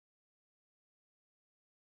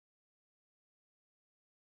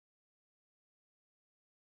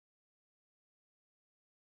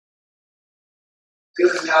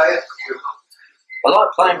I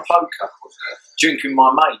like playing poker, drinking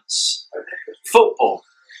my mates, football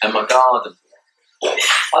and my garden.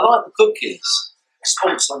 I like the cookies,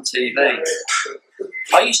 sports on TV.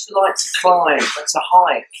 I used to like to climb, to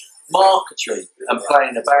hike, marquetry and play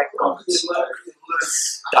in the bagpipes.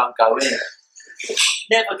 Don't go in.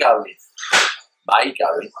 Never go in. May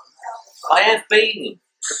go in. I have been in.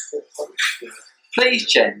 Please,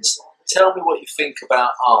 gents, tell me what you think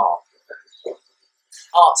about art.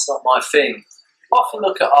 Art's not my thing. I often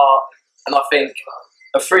look at art and I think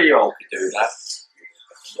a 3-year-old could do that.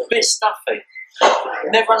 A bit stuffy.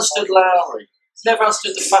 Never understood Lowry. Never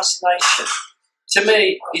understood the fascination. To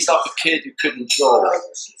me, he's like a kid who couldn't draw.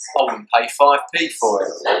 I wouldn't pay 5p for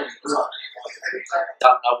it.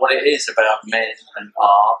 Don't know what it is about men and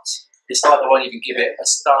art. It's like they won't even give it a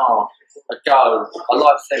star, a go. I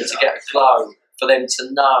like for them to get a glow, for them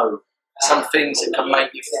to know some things that can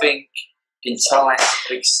make you think, entice,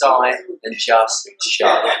 excite, and just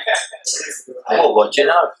show. Well, what do you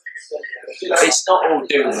know? It's not all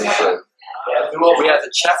doom and gloom. We had a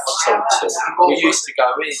chap I talked to who used to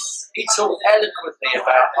go in. He talked eloquently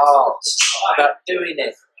about art, about doing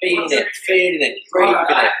it, being it, feeling it, breathing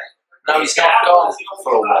it. No, he's not gone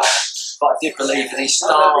for a while, but I did believe in his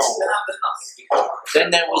style. Then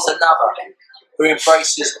there was another who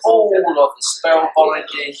embraces all of the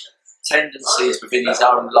spellbinding tendencies within his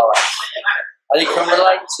own life. And he can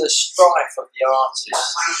relate to the strife of the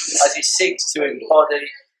artist as he seeks to embody,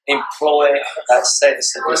 employ that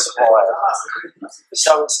sense of desire.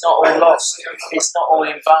 So it's not all lost, it's not all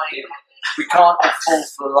in vain. We can't all fall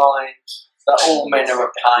for the line that all men are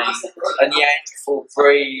a pain, and yet full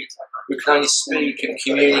breed. We can only speak and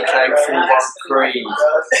communicate through one creed.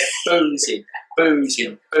 Boozing,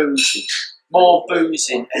 boozing, boozing. More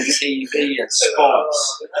boozing and TV and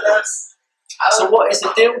sports. So what is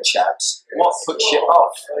the deal, chaps? What puts you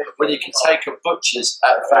off when you can take a butcher's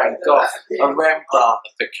at Van Gogh, a Rembrandt, a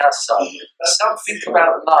Picasso? Something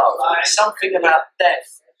about love, something about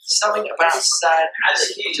death, something about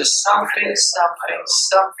sadness, just something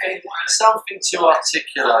to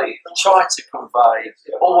articulate, try to convey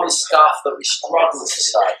all the stuff that we struggle to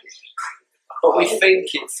say. But we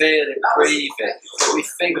think it, feel it, breathe it. But we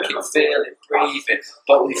think it, feel it, breathe it.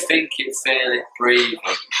 But we think it, feel it, breathe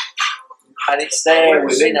it. And it's there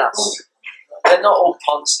within us. They're not all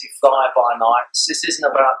Ponzi fly-by-nights. This isn't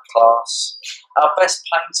about class. Our best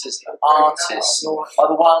painters and artists are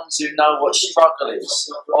the ones who know what struggle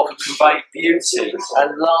is, or can convey beauty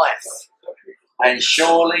and life. And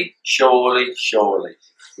surely, surely, surely,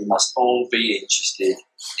 we must all be interested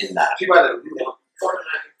in that.